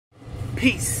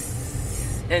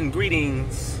Peace and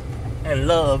greetings and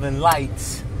love and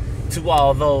light to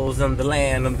all those on the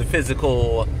land of the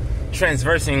physical,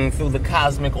 transversing through the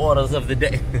cosmic orders of the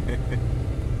day.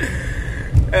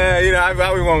 You know,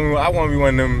 I want to be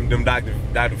one of them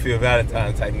Dr. Phil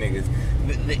Valentine type niggas.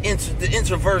 The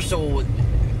introversial,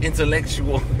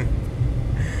 intellectual,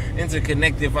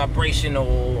 interconnected,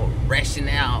 vibrational,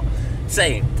 rationale.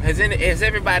 Say, has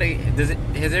everybody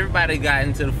gotten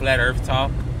into the flat Earth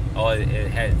talk, or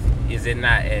is it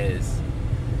not as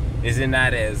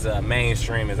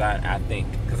mainstream as I think?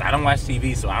 Because I don't watch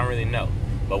TV, so I don't really know.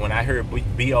 But when I heard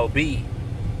B.O.B.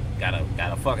 got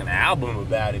a fucking album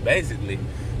about it, basically,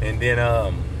 and then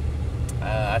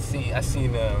I seen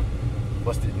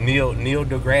what's the Neil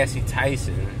deGrasse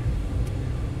Tyson,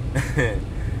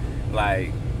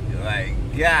 like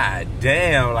god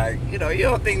damn, like, you know, you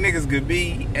don't think niggas could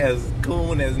be as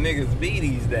cool as niggas be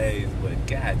these days, but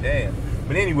god damn.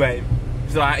 But anyway,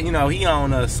 so he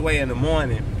on Sway in the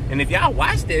Morning, and if y'all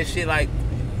watch that shit, like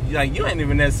you ain't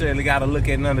even necessarily got to look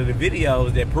at none of the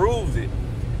videos that proves it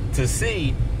to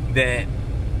see that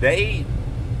they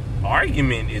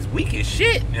argument is weak as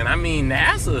shit. And I mean,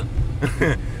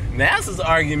 NASA's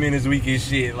argument is weak as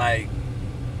shit. Like,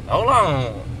 hold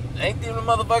on, ain't them the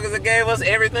motherfuckers that gave us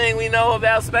everything we know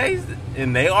about space,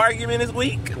 and their argument is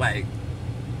weak? Like,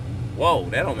 whoa,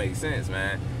 that don't make sense,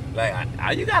 man. Like,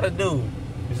 all you gotta do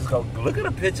is just go look at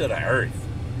a picture of the Earth.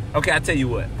 Okay, I tell you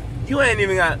what, you ain't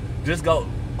even got, just go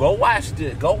watch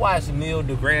Neil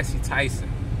deGrasse Tyson,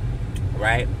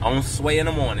 right, on Sway in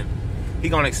the Morning. He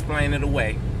gonna explain it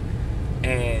away,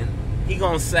 and he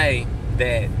gonna say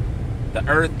that the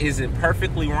Earth isn't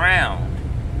perfectly round.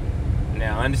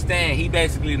 Now, understand, he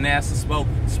basically NASA's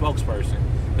spokesperson,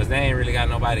 because they ain't really got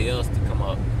nobody else to come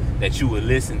up that you would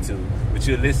listen to. But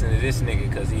you'll listen to this nigga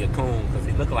because he a coon, because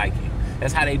he look like you.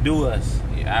 That's how they do us.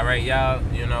 Yeah, all right, y'all,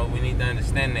 you know, we need to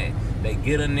understand that. They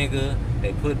get a nigga,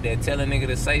 they tell a nigga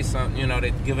to say something, you know,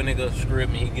 they give a nigga a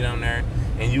script and he get on there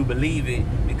and you believe it,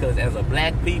 because as a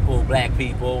black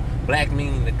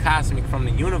meaning the cosmic from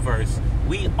the universe,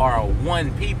 we are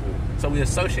one people. So we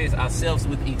associate ourselves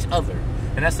with each other.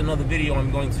 And that's another video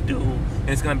I'm going to do, and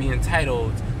it's going to be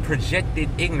entitled Projected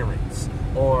Ignorance,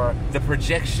 or the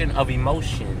projection of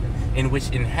emotion in which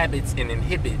inhabits and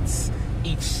inhibits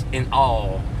each and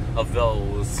all of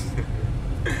those.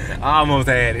 I almost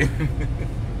had it.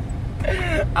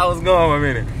 I was going a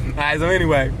minute. Alright, so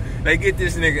anyway, they get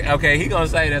this nigga. Okay, he gonna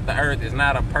say that the Earth is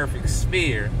not a perfect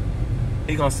sphere.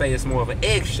 He gonna say it's more of an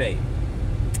egg shape.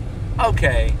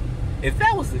 Okay, if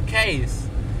that was the case,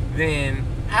 then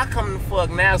how come the fuck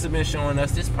NASA been showing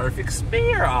us this perfect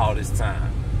sphere all this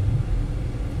time?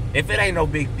 If it ain't no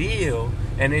big deal,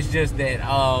 and it's just that,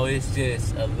 oh, it's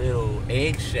just a little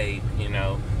egg shape, you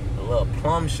know, a little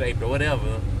plum shaped or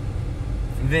whatever,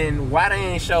 then why they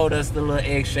ain't showed us the little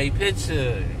egg shaped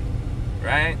picture,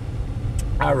 right?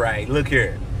 All right, look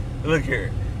here.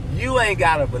 You ain't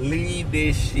gotta believe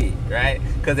this shit, right?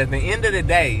 Because at the end of the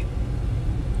day,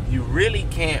 you really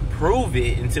can't prove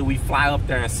it until we fly up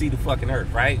there and see the fucking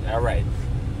Earth, right? All right.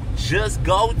 Just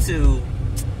go to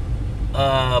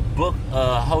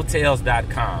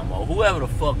hotels.com or whoever the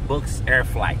fuck books air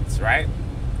flights, right?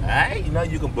 All right? You know,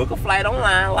 you can book a flight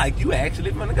online like you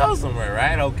actually gonna go somewhere,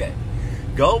 right? Okay.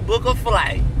 Go book a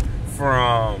flight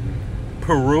from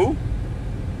Peru,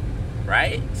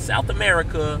 right? South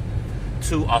America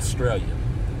to Australia.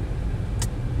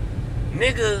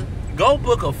 Nigga, go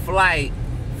book a flight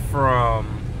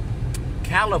from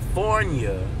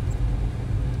California,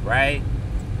 right,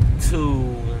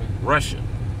 to Russia.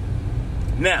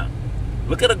 Now,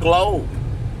 look at a globe,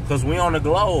 because we on a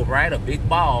globe, right, a big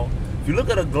ball. If you look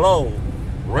at a globe,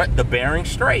 the Bering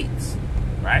Straits,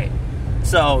 right?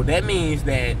 So that means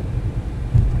that,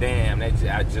 damn,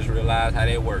 I just realized how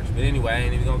that works. But anyway, I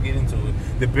ain't even gonna get into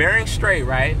it. The Bering Strait,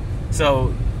 right?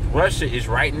 So Russia is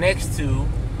right next to,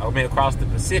 across the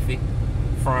Pacific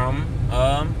from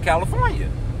California,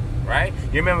 right?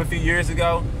 You remember a few years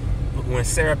ago when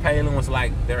Sarah Palin was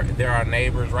like, there are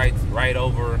neighbors right to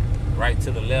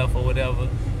the left or whatever,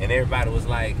 and everybody was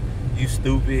like, you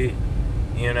stupid,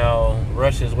 you know,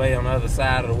 Russia's way on the other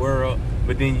side of the world.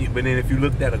 But then if you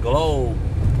looked at a globe,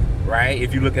 right?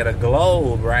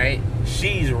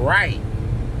 She's right.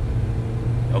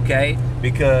 Okay?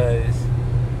 Because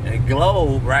a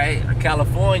globe, right?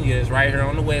 California is right here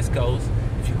on the West Coast.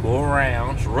 If you go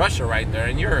around, it's Russia right there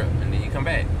in Europe, and then you come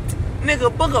back.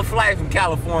 Nigga, book a flight from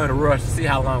California to Russia, see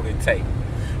how long it takes.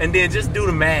 And then just do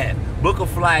the math. Book a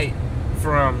flight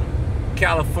from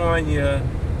California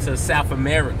to South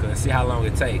America and see how long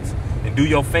it takes. And do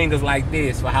your fingers like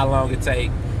this for how long it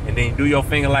takes. and then you do your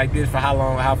finger like this for how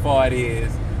long, how far it is,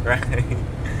 right?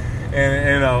 And,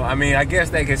 you know, I mean, I guess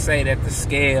they could say that the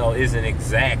scale isn't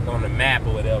exact on the map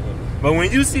or whatever. But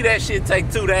when you see that shit take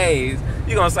 2 days,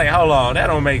 you're going to say, hold on, that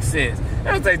don't make sense. It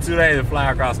don't take 2 days to fly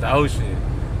across the ocean.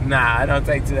 Nah, it don't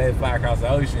take 2 days to fly across the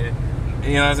ocean.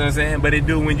 You know what I'm saying? But it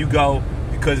do when you go,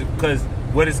 because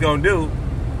what it's going to do,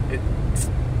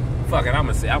 fuck it, I'm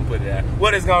going to put it out.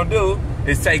 What it's going to do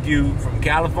is take you from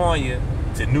California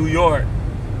to New York,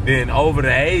 then over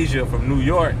to Asia from New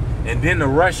York, and then to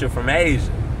Russia from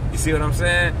Asia. You see what I'm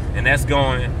saying? And that's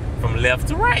going from left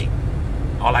to right.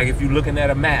 Or like if you're looking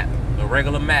at a map, a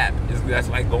regular map, that's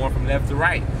like going from left to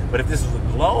right. But if this is a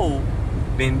globe,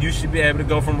 then you should be able to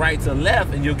go from right to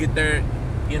left and you'll get there,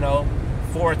 you know,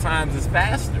 4 times as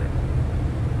faster.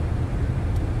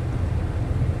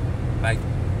 Like,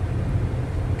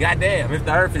 goddamn, if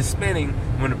the earth is spinning,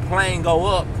 when the plane go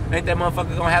up, ain't that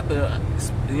motherfucker gonna have to,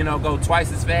 you know, go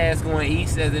twice as fast going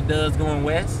east as it does going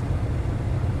west?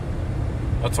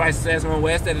 Or twice as fast going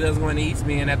west as it does going east,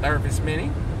 meaning that the earth is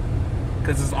spinning?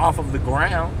 Because it's off of the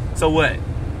ground. So what?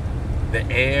 The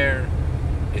air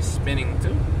is spinning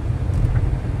too.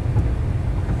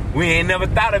 We ain't never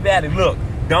thought about it. Look,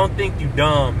 don't think you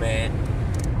dumb,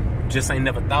 man. Just ain't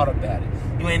never thought about it.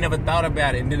 You ain't never thought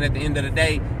about it, and then at the end of the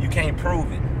day, you can't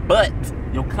prove it. But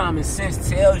your common sense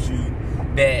tells you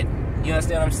that, you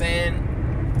understand what I'm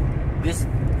saying? This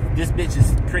bitch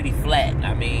is pretty flat.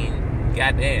 I mean,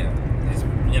 goddamn. It's,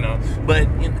 you know, but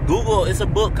Google, it's a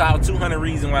book called 200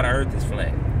 Reasons Why the Earth is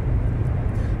Flat.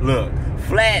 Look,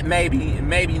 flat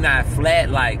maybe not flat,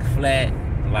 you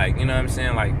know what I'm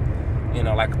saying? Like, you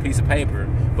know, like a piece of paper.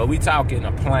 But we talking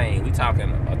a plane, we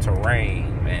talking a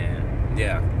terrain, man.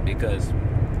 Yeah, because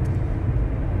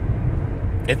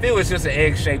if it was just an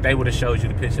egg shape, they would have showed you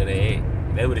the picture of the egg.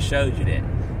 They would have showed you that.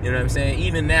 You know what I'm saying?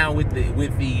 Even now with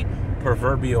the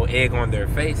proverbial egg on their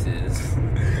faces,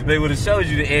 they would have showed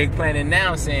you the eggplant, and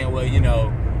now saying, well, you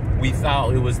know, we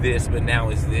thought it was this, but now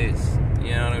it's this.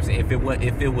 You know what I'm saying? If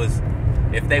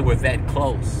they were that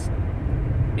close,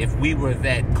 if we were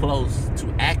that close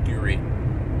to accurate,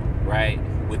 right,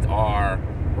 with our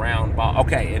round ball.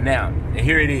 Okay, and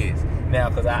here it is. Now,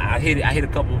 because I hit a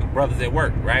couple of brothers at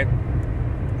work, right?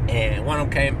 And one of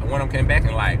them came back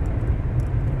and like,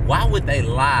 why would they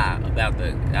lie about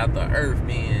the earth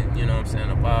being, you know what I'm saying,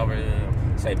 above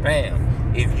or say,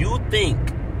 bam, if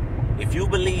you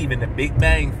believe in the Big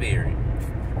Bang Theory,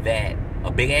 that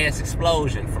a big ass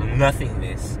explosion from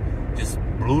nothingness just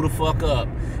blew the fuck up,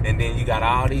 and then you got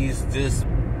all these just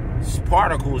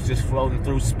particles just floating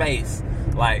through space,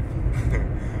 like,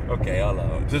 okay, hold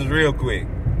on, just real quick,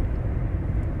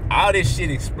 all this shit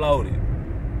exploded,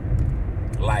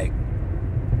 like,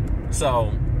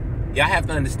 so y'all have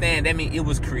to understand, that means it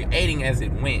was creating as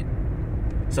it went.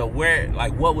 So where,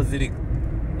 like, what did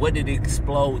it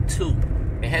explode to?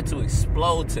 It had to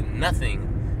explode to nothing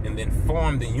and then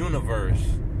form the universe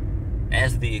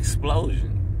as the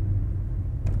explosion.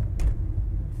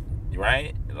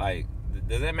 Right? Like,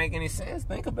 does that make any sense?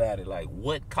 Think about it. Like,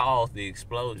 what caused the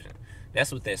explosion?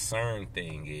 That's what that CERN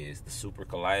thing is, the super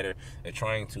collider. They're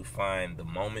trying to find the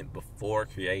moment before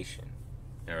creation.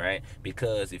 All right?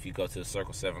 Because if you go to the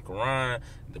Circle 7 Quran,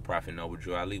 the Prophet Noble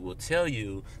Drew Ali will tell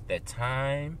you that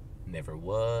time never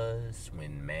was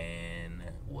when man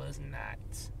was not.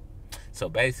 So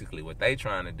basically what they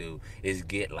trying to do is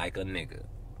get like a nigga.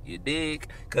 You dig?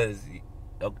 Because,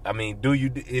 I mean,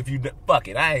 fuck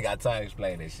it, I ain't got time to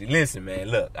explain this shit. Listen, man,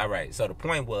 look, all right, so the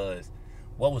point was,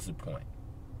 what was the point?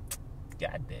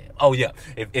 Goddamn. Oh, yeah,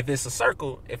 if it's a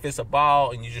circle, if it's a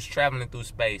ball and you're just traveling through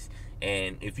space,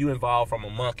 and if you evolve from a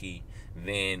monkey,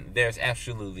 then there's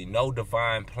absolutely no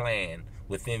divine plan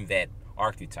within that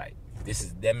archetype.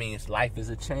 That means life is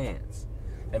a chance.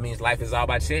 That means life is all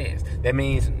by chance. That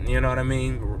means, you know what I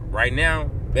mean? Right now,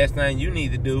 best thing you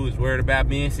need to do is worry about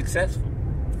being successful.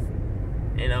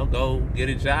 You know, go get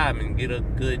a job and get a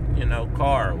good, you know,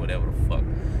 car or whatever the fuck.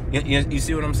 You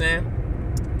see what I'm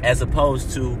saying? As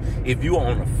opposed to if you were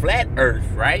on a flat earth,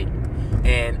 right?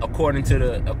 And according to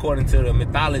the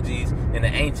mythologies and the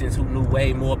ancients who knew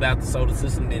way more about the solar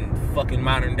system than fucking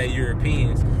modern day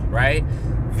Europeans, right?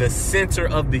 The center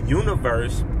of the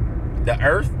universe, the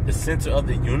earth, the center of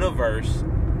the universe,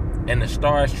 and the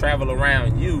stars travel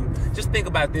around you. Just think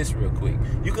about this real quick.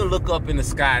 You can look up in the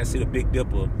sky and see the Big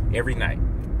Dipper every night.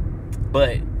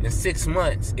 But in 6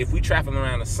 months, if we travel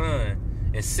around the sun,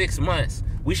 in 6 months,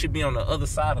 we should be on the other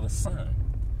side of the sun.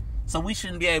 So we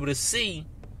shouldn't be able to see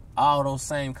all those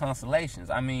same constellations.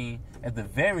 I mean, at the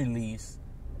very least,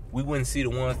 we wouldn't see the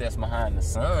ones that's behind the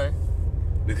sun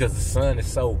because the sun is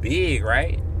so big,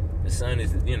 right? The sun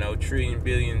is, you know, trillion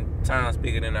billion times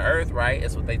bigger than the Earth, right?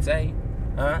 That's what they say,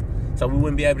 huh? So we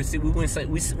wouldn't be able to see. We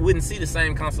wouldn't see the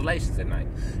same constellations at night.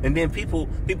 And then people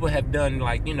have done,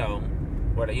 like, you know,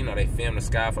 where they, you know, they film the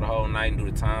sky for the whole night and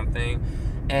do the time thing,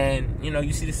 and you know,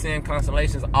 you see the same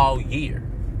constellations all year.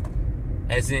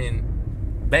 As in,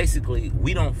 basically,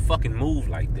 we don't fucking move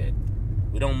like that.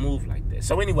 We don't move like that.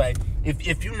 So anyway,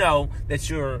 if you know that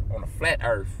you're on a flat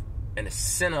Earth in the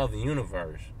center of the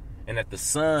universe, and that the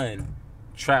sun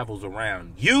travels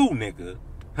around you, nigga,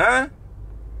 huh?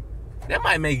 That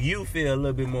might make you feel a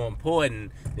little bit more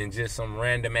important than just some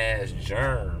random ass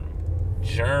germ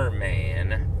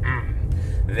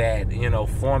that, you know,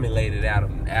 formulated out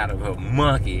of a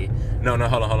monkey. No,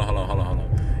 hold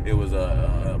on. It was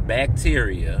a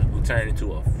bacteria who turned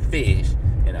into a fish,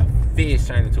 and a fish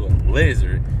turned into a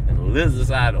lizard, and the lizard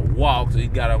decided to walk, so he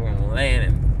got up on land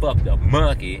and fucked a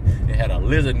monkey and had a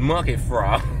lizard monkey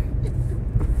frog.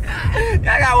 I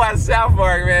gotta watch South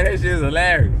Park, man. That shit's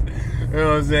hilarious. You know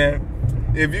what I'm saying?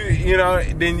 If you know,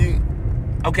 then you...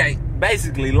 Okay,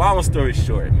 basically, long story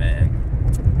short,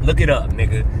 man. Look it up,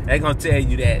 nigga. They're gonna tell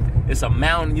you that it's a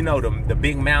mountain, you know, the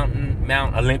big mountain,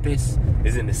 Mount Olympus,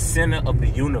 is in the center of the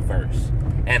universe.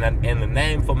 And the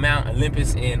name for Mount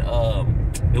Olympus in, I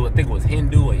think it was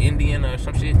Hindu or Indian or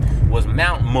some shit, was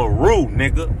Mount Meru,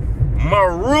 nigga.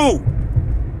 Meru!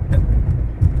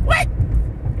 What?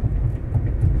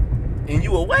 And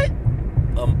you a what?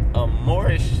 A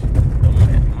Moorish,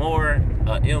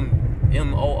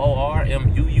 M-O-O-R,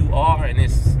 M-U-U-R, and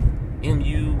it's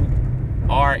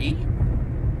M-U-R-E?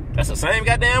 That's the same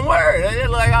goddamn word. It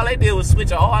look like all they did was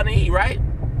switch a R and E, right?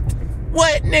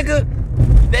 What, nigga?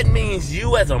 That means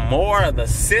you as a Moor are the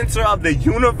center of the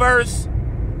universe?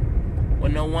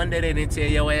 Well, no wonder they didn't tell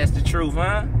your ass the truth,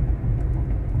 huh?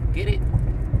 Get it?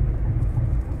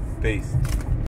 Peace.